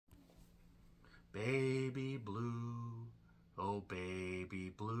Baby blue, oh baby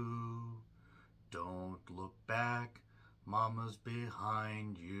blue, don't look back, mama's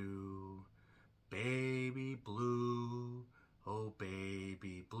behind you. Baby blue, oh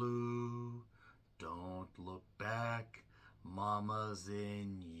baby blue, don't look back, mama's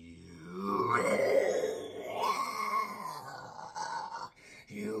in you.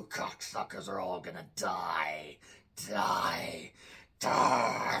 You cocksuckers are all gonna die. Die.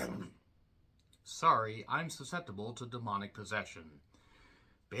 Die. Sorry, I'm susceptible to demonic possession.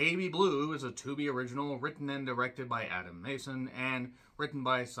 Baby Blue is a Tubi original written and directed by Adam Mason and written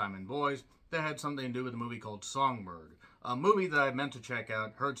by Simon Boyes that had something to do with a movie called Songbird, a movie that I meant to check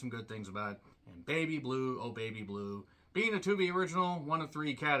out, heard some good things about, and Baby Blue, oh Baby Blue, being a Tubi original, one of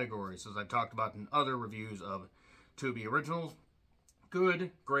 3 categories, as I've talked about in other reviews of Tubi originals.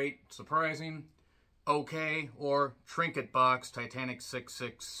 Good, great, surprising, okay, or Trinket Box, Titanic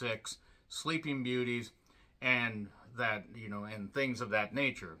 666, Sleeping Beauties, and that, and things of that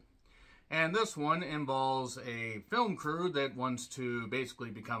nature. And this one involves a film crew that wants to basically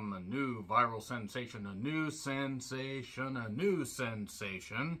become a new viral sensation, a new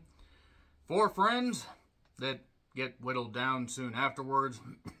sensation. 4 friends that get whittled down soon afterwards,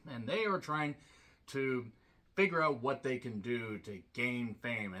 and they are trying to figure out what they can do to gain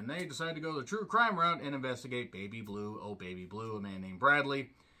fame. And they decide to go the true crime route and investigate Baby Blue, oh Baby Blue, a man named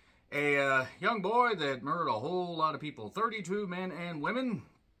Bradley. A young boy that murdered a whole lot of people, 32 men and women.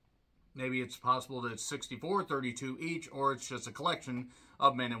 Maybe it's possible that it's 64, 32 each, or it's just a collection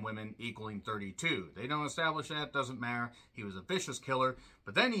of men and women equaling 32. They don't establish that, doesn't matter. He was a vicious killer,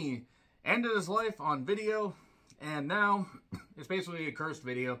 but then he ended his life on video, and now it's basically a cursed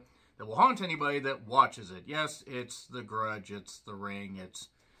video that will haunt anybody that watches it. Yes, it's The Grudge, it's The Ring, it's,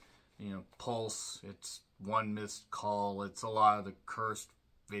 Pulse, it's One Missed Call, it's a lot of the cursed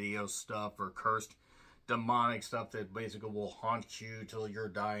video stuff or cursed demonic stuff that basically will haunt you till your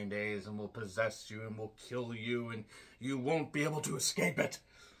dying days and will possess you and will kill you and you won't be able to escape it.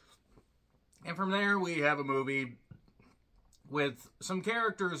 And from there we have a movie with some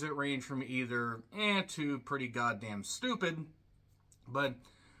characters that range from either to pretty goddamn stupid, but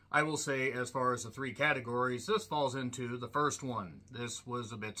I will say as far as the 3 categories, this falls into the first one. This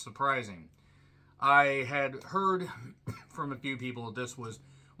was a bit surprising. I had heard from a few people that this was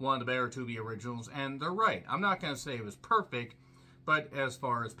one of the better Tubi originals, and they're right. I'm not going to say it was perfect, but as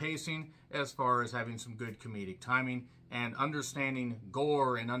far as pacing, as far as having some good comedic timing, and understanding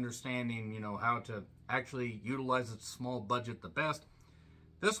gore, and understanding, how to actually utilize its small budget the best,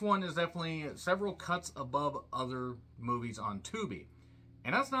 this one is definitely several cuts above other movies on Tubi.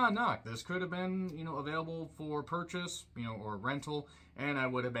 And that's not a knock. This could have been, available for purchase, or rental, and I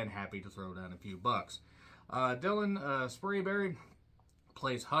would have been happy to throw down a few bucks. Dylan Sprayberry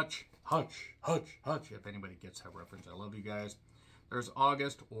plays Hutch, if anybody gets that reference. I love you guys. There's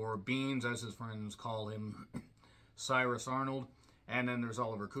August, or Beans, as his friends call him, Cyrus Arnold. And then there's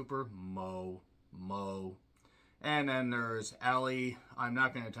Oliver Cooper, Mo. And then there's Allie. I'm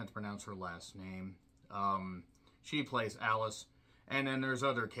not going to attempt to pronounce her last name. She plays Alice. And then there's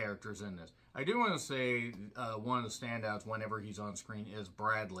other characters in this. I do want to say one of the standouts whenever he's on screen is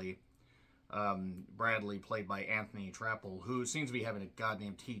Bradley. Bradley, played by Anthony Trapple, who seems to be having a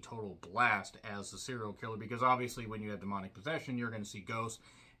goddamn teetotal blast as the serial killer, because obviously when you have demonic possession, you're going to see ghosts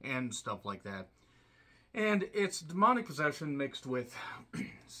and stuff like that. And it's demonic possession mixed with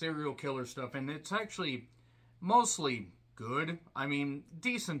serial killer stuff, and it's actually mostly good. I mean,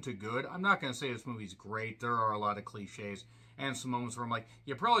 decent to good. I'm not going to say this movie's great. There are a lot of cliches and some moments where I'm like,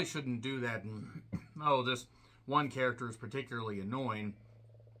 you probably shouldn't do that, and oh, this one character is particularly annoying.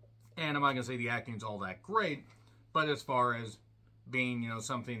 And I'm not going to say the acting's all that great, but as far as being,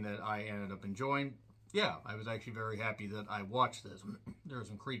 something that I ended up enjoying, yeah, I was actually very happy that I watched this. There are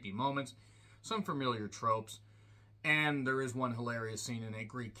some creepy moments, some familiar tropes, and there is one hilarious scene in a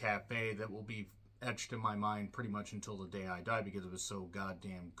Greek cafe that will be etched in my mind pretty much until the day I die because it was so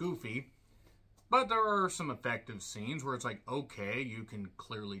goddamn goofy. But there are some effective scenes where it's like, okay, you can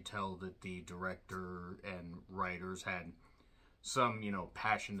clearly tell that the director and writers had some,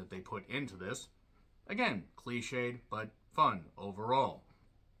 passion that they put into this. Again, cliched, but fun overall.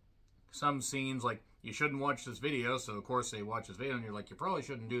 Some scenes, like, you shouldn't watch this video, so of course they watch this video, and you're like, you probably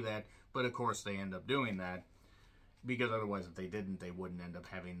shouldn't do that, but of course they end up doing that, because otherwise if they didn't, they wouldn't end up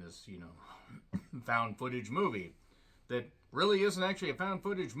having this, found footage movie that really isn't actually a found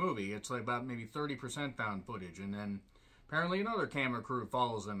footage movie. It's like about maybe 30% found footage, and then apparently another camera crew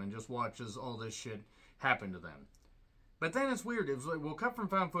follows them and just watches all this shit happen to them. But then it's weird. It was like, we'll cut from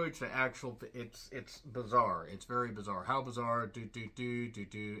found footage to actual. It's bizarre. It's very bizarre. How bizarre?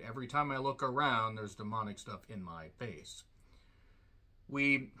 Do. Every time I look around, there's demonic stuff in my face.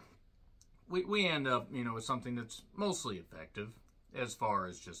 We end up, with something that's mostly effective as far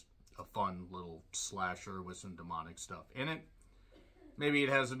as just a fun little slasher with some demonic stuff in it. Maybe it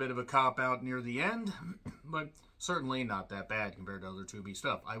has a bit of a cop-out near the end, but certainly not that bad compared to other Tubi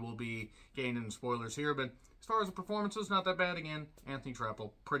stuff. I will be getting into spoilers here, but as far as the performances, not that bad again. Anthony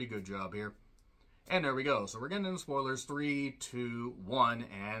Trapple, pretty good job here. And there we go. So we're getting into spoilers. 3, 2, 1,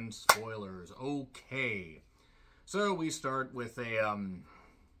 and spoilers. Okay. So we start with a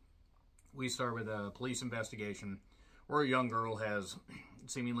police investigation where a young girl has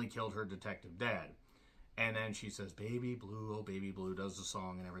seemingly killed her detective dad. And then she says, "Baby Blue, oh baby blue," does the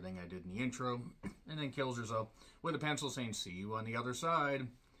song and everything I did in the intro, and then kills herself with a pencil saying, "See you on the other side."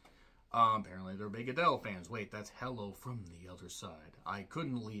 Apparently they're big Adele fans. Wait, that's "Hello from the Other Side." I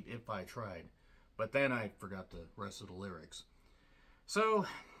couldn't leave if I tried. But then I forgot the rest of the lyrics. So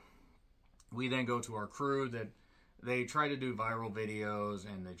we then go to our crew that they try to do viral videos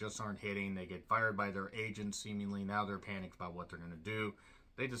and they just aren't hitting. They get fired by their agents seemingly. Now they're panicked about what they're going to do.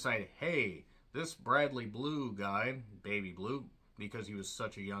 They decide, hey, this Bradley Blue guy, Baby Blue, because he was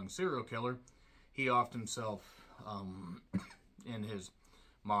such a young serial killer, he offed himself in his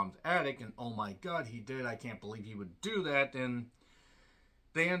mom's attic, and oh my god, he did. I can't believe he would do that. And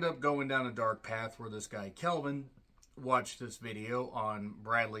they end up going down a dark path where this guy, Kelvin, watched this video on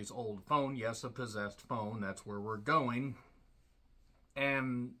Bradley's old phone. Yes, a possessed phone. That's where we're going.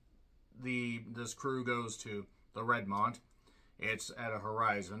 And this crew goes to the Redmont. It's at a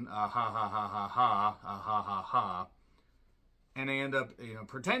Horizon. Ha ha ha ha ha ha ha ha. And they end up,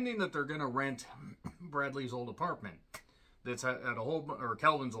 pretending that they're going to rent Bradley's old apartment. That's at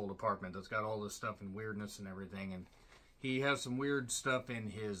Kelvin's old apartment. That's got all this stuff and weirdness and everything. And he has some weird stuff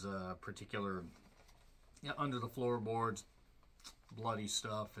in his particular, under the floorboards, bloody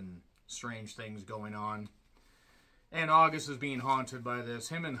stuff and strange things going on. And August is being haunted by this.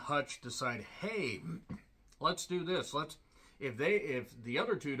 Him and Hutch decide, hey, let's do this. If the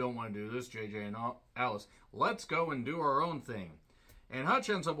other two don't want to do this, JJ and Alice, let's go and do our own thing. And Hutch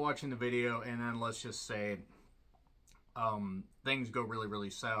ends up watching the video, and then let's just say things go really,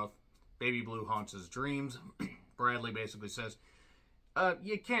 really south. Baby Blue haunts his dreams. Bradley basically says,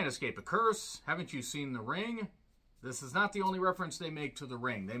 you can't escape a curse. Haven't you seen The Ring? This is not the only reference they make to The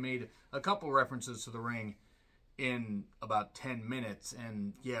Ring. They made a couple references to The Ring in about 10 minutes.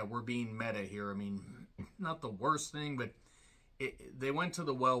 And yeah, we're being meta here. I mean, not the worst thing, but they went to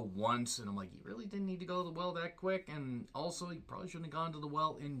the well once, and I'm like, you really didn't need to go to the well that quick? And also, you probably shouldn't have gone to the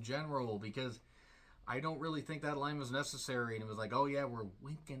well in general, because I don't really think that line was necessary. And it was like, oh yeah, we're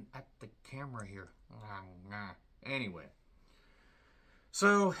winking at the camera here. Anyway.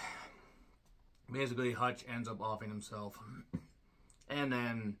 So, basically, Hutch ends up offing himself. And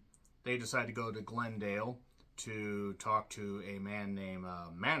then they decide to go to Glendale to talk to a man named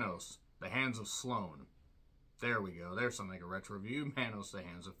Manos, the Hands of Sloan. There we go. There's something like a retro review. Manos, the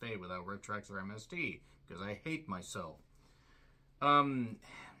Hands of Fate, without RipTrax or MST, because I hate myself.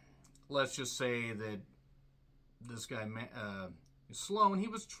 Let's just say that this guy, Sloan, he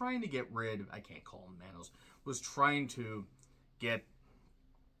was trying to get rid, I can't call him Manos, was trying to get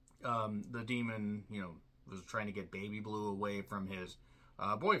the demon, was trying to get Baby Blue away from his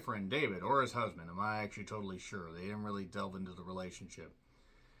boyfriend, David, or his husband. Am I actually totally sure? They didn't really delve into the relationship.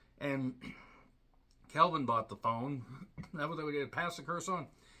 And Kelvin bought the phone. That was what they would pass the curse on.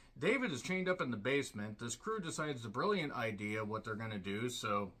 David is chained up in the basement. This crew decides the brilliant idea of what they're going to do.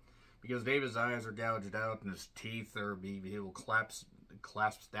 So, because David's eyes are gouged out and his teeth are, he will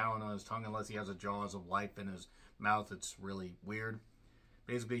clasps down on his tongue unless he has a jaws of life in his mouth. It's really weird.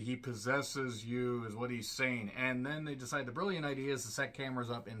 Basically, he possesses you is what he's saying. And then they decide the brilliant idea is to set cameras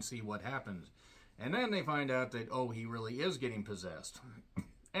up and see what happens. And then they find out that, oh, he really is getting possessed.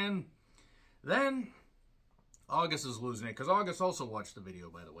 And then August is losing it, because August also watched the video,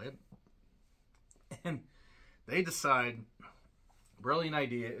 by the way. And they decide, brilliant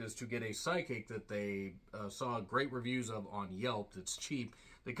idea is to get a psychic that they saw great reviews of on Yelp that's cheap,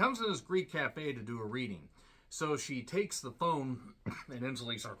 that comes to this Greek cafe to do a reading. So she takes the phone and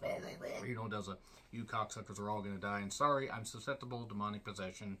instantly starts, does a, you cocksuckers are all going to die. And sorry, I'm susceptible to demonic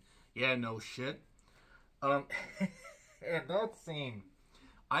possession. Yeah, no shit. And that scene,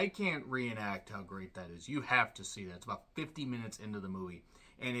 I can't reenact how great that is. You have to see that. It's about 50 minutes into the movie,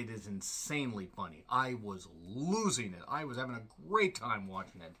 and it is insanely funny. I was losing it. I was having a great time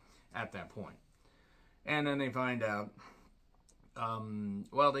watching it at that point. And then they find out,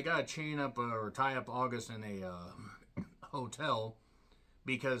 well, they got to chain up or tie up August in hotel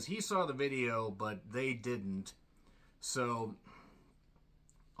because he saw the video, but they didn't. So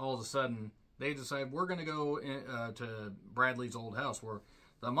all of a sudden, they decide we're going to go to Bradley's old house where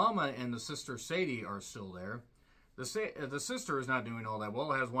the mama and the sister Sadie are still there. The sister is not doing all that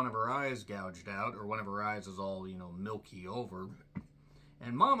well, has one of her eyes gouged out, or one of her eyes is all, milky over.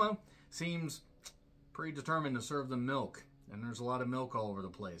 And mama seems pretty determined to serve them milk. And there's a lot of milk all over the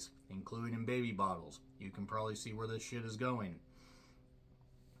place, including in baby bottles. You can probably see where this shit is going.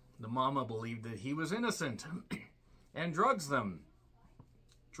 The mama believed that he was innocent and drugs them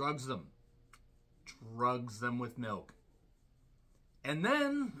with milk. And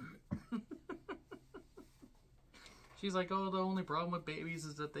then she's like, oh, the only problem with babies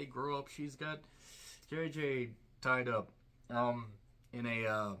is that they grow up. She's got JJ tied up in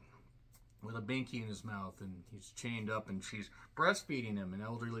a with a binky in his mouth, and he's chained up, and she's breastfeeding him. An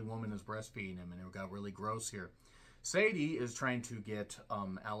elderly woman is breastfeeding him, and it got really gross here. Sadie is trying to get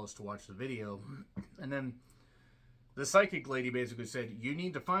Alice to watch the video, and then the psychic lady basically said, you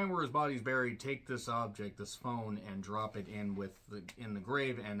need to find where his body's buried, take this object, this phone, and drop it in in the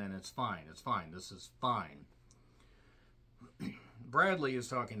grave, and then it's fine. It's fine. This is fine. Bradley is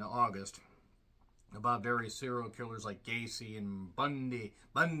talking to August about various serial killers like Gacy and Bundy.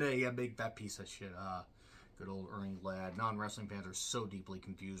 Bundy, a big fat piece of shit. Good old Ernie Ladd. Non-wrestling fans are so deeply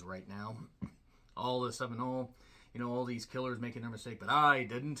confused right now. All this stuff and all, all these killers making their mistake, but I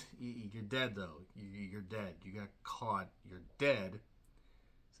didn't. You're dead, though. You're dead. You got caught. You're dead.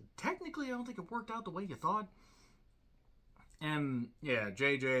 So technically, I don't think it worked out the way you thought. And, yeah,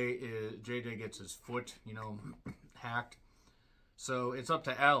 JJ gets his foot, hacked. So it's up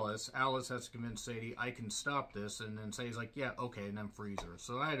to Alice. Alice has to convince Sadie, I can stop this. And then Sadie's like, yeah, okay, and then freeze her.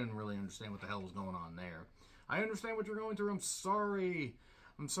 So I didn't really understand what the hell was going on there. I understand what you're going through. I'm sorry.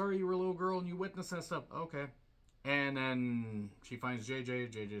 I'm sorry you were a little girl and you witnessed that stuff. Okay. And then she finds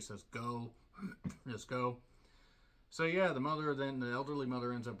JJ. JJ says, go. Just go. So yeah, the elderly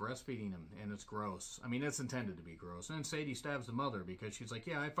mother ends up breastfeeding him. And it's gross. I mean, it's intended to be gross. And then Sadie stabs the mother because she's like,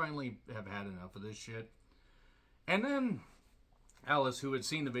 yeah, I finally have had enough of this shit. And then Alice, who had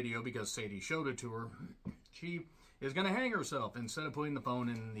seen the video because Sadie showed it to her, she is going to hang herself instead of putting the phone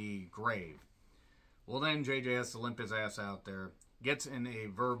in the grave. Well, then JJ has to limp his ass out there, gets in a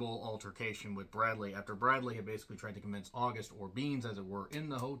verbal altercation with Bradley after Bradley had basically tried to convince August, or Beans as it were, in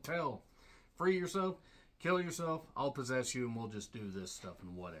the hotel. Free yourself, kill yourself, I'll possess you, and we'll just do this stuff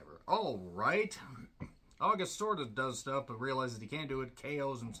and whatever. All right. August sort of does stuff, but realizes he can't do it,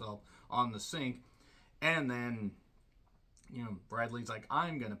 KOs himself on the sink, and then Bradley's like,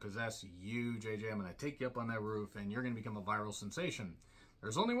 I'm going to possess you, JJ. I'm going to take you up on that roof, and you're going to become a viral sensation.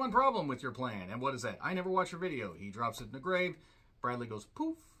 There's only one problem with your plan, and what is that? I never watched your video. He drops it in the grave. Bradley goes,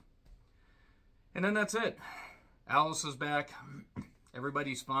 poof. And then that's it. Alice is back.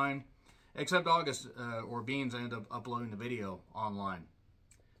 Everybody's fine. Except August or Beans end up uploading the video online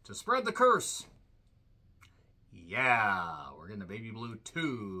to spread the curse. Yeah, we're getting a Baby Blue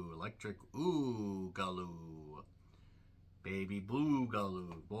 2 Electric Oogaloo. Baby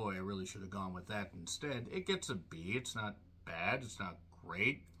Boogaloo. Boy, I really should have gone with that instead. It gets a B. It's not bad. It's not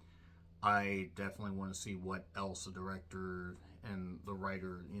great. I definitely want to see what else the director and the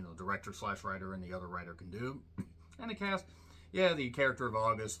writer, director/writer and the other writer can do. And the cast, yeah, the character of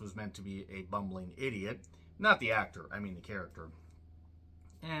August was meant to be a bumbling idiot. Not the actor, I mean the character.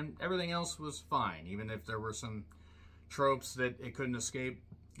 And everything else was fine, even if there were some tropes that it couldn't escape.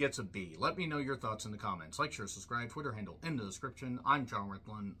 Gets a B. Let me know your thoughts in the comments. Like, share, subscribe, Twitter handle in the description. I'm John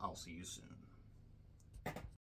Rickland. I'll see you soon.